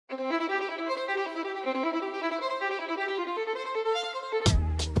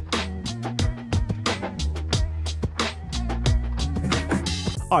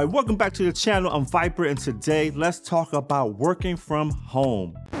All right, welcome back to the channel. I'm Viper, and today let's talk about working from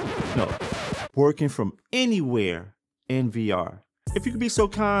home. No, working from anywhere in VR. If you could be so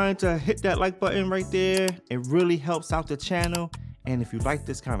kind to hit that like button right there, it really helps out the channel. And if you like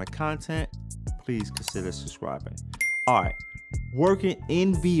this kind of content, please consider subscribing. All right, working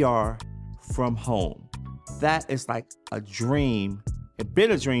in VR from home. That is like a dream. It's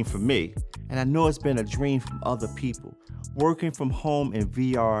been a dream for me, and I know it's been a dream from other people. Working from home in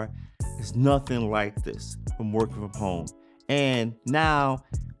VR is nothing like this from working from home. And now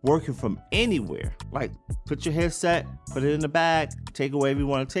working from anywhere, like put your headset, put it in the bag, take it wherever you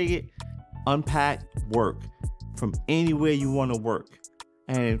want to take it, unpack, work from anywhere you want to work.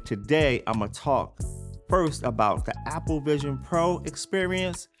 And today I'm gonna talk first about the Apple Vision Pro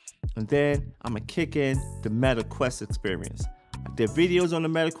experience, and then I'm gonna kick in the Meta Quest experience. I did videos on the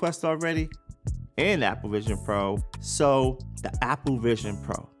Meta Quest already and Apple Vision Pro. So the Apple Vision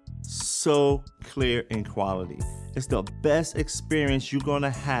Pro, so clear in quality. It's the best experience you're gonna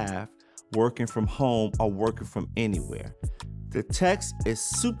have working from home or working from anywhere. The text is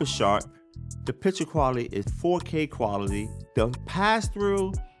super sharp. The picture quality is 4K quality. The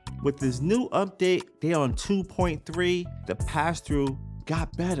pass-through with this new update, they're on 2.3. The pass-through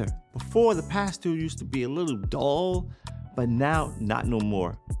got better. Before, the pass-through used to be a little dull, but now not no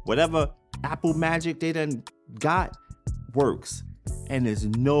more. Whatever Apple magic they done got works, and there's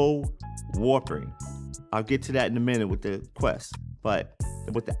no warping. I'll get to that in a minute with the Quest, but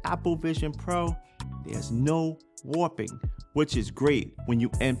with the Apple Vision Pro, there's no warping, which is great when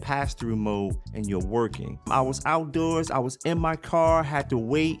you in pass-through mode and you're working. I was outdoors, I was in my car, had to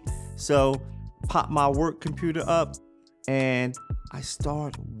wait, so pop my work computer up and I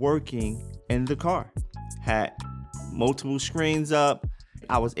started working in the car. Had multiple screens up.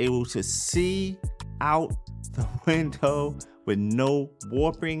 I was able to see out the window with no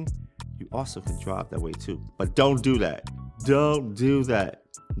warping. You also can drive that way too, but don't do that. Don't do that.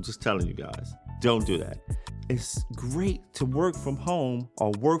 I'm just telling you guys, don't do that. It's great to work from home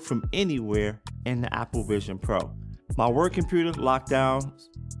or work from anywhere in the Apple Vision Pro. My work computer locked down,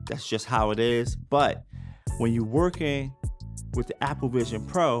 that's just how it is. But when you're working with the Apple Vision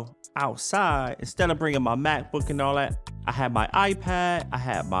Pro outside, instead of bringing my MacBook and all that, I had my iPad, I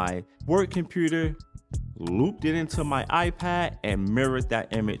had my work computer, looped it into my iPad and mirrored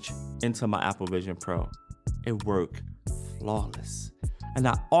that image into my Apple Vision Pro. It worked flawless. And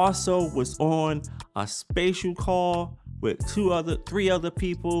I also was on a spatial call with three other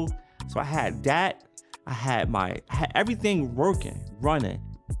people. So I had that, I had everything running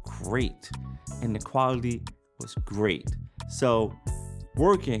great. And the quality was great. So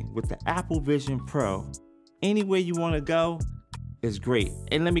working with the Apple Vision Pro, anywhere you want to go is great.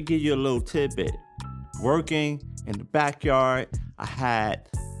 And let me give you a little tidbit. Working in the backyard, I had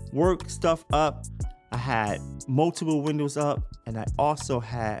work stuff up, I had multiple windows up, and I also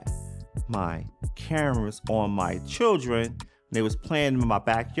had my cameras on my children. They was playing in my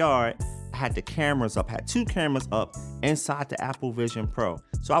backyard. I had the cameras up, had two cameras up inside the Apple Vision Pro.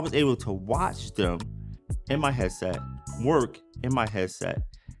 So I was able to watch them in my headset, work in my headset,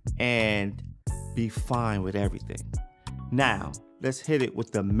 and be fine with everything. Now, let's hit it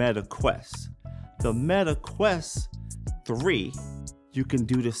with the Meta Quest. The Meta Quest 3, you can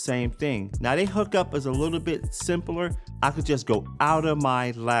do the same thing. Now, they hook up is a little bit simpler. I could just go out of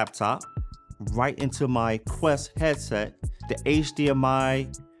my laptop, right into my Quest headset. The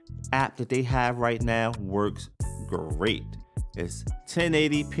HDMI app that they have right now works great. It's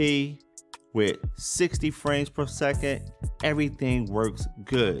 1080p with 60 frames per second. Everything works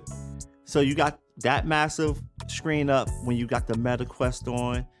good. So you got that massive screen up when you got the Meta Quest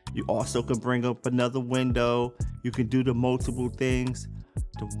on. You also can bring up another window. You can do the multiple things.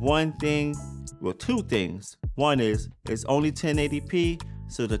 The one thing, well, two things. One is it's only 1080p,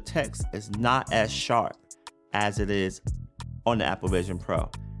 so the text is not as sharp as it is on the Apple Vision Pro.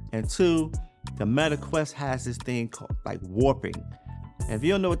 And two, the Meta Quest has this thing called like warping. And if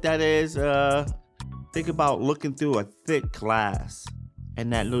you don't know what that is, think about looking through a thick glass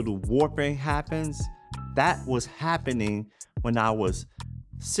and that little warping happens. That was happening when I was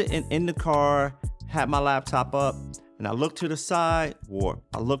sitting in the car, had my laptop up, and I look to the side, warp.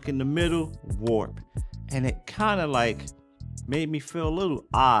 I look in the middle, warp. And it kind of like made me feel a little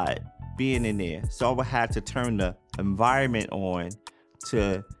odd being in there. So I had to turn the environment on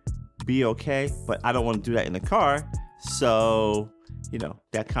to be okay, but I don't want to do that in the car. So, you know,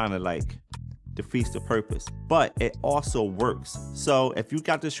 that kind of like defeats the purpose, but it also works. So if you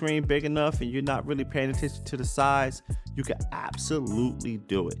got the screen big enough and you're not really paying attention to the size, you can absolutely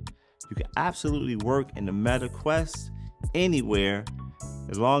do it. You can absolutely work in the Meta Quest anywhere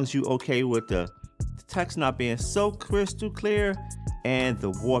as long as you okay with the text not being so crystal clear and the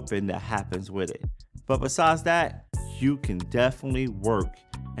warping that happens with it. But besides that, you can definitely work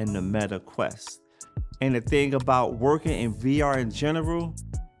in the Meta Quest. And the thing about working in VR in general,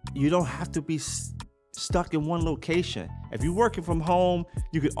 you don't have to be stuck in one location. If you're working from home,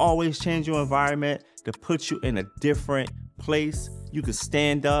 you can always change your environment to put you in a different place. You can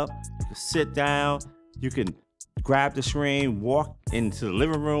stand up, you can sit down, you can grab the screen, walk into the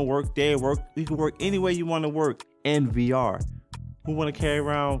living room, work there, you can work any way you want to work in VR. Who want to carry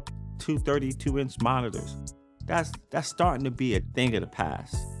around two 32-inch monitors? That's starting to be a thing of the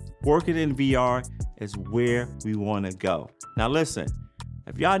past. Working in VR is where we want to go. Now listen,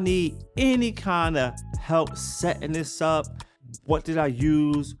 if y'all need any kind of help setting this up, what did I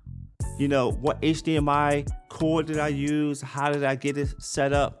use? You know, what HDMI cord did I use? How did I get it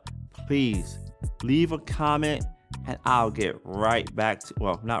set up? Please leave a comment and I'll get right back to,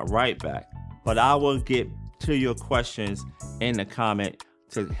 well, not right back, but I will get to your questions in the comment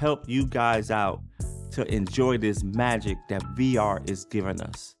to help you guys out to enjoy this magic that VR is giving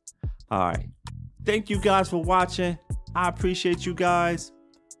us. All right. Thank you guys for watching. I appreciate you guys,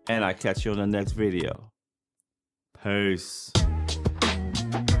 and I'll catch you on the next video. Peace.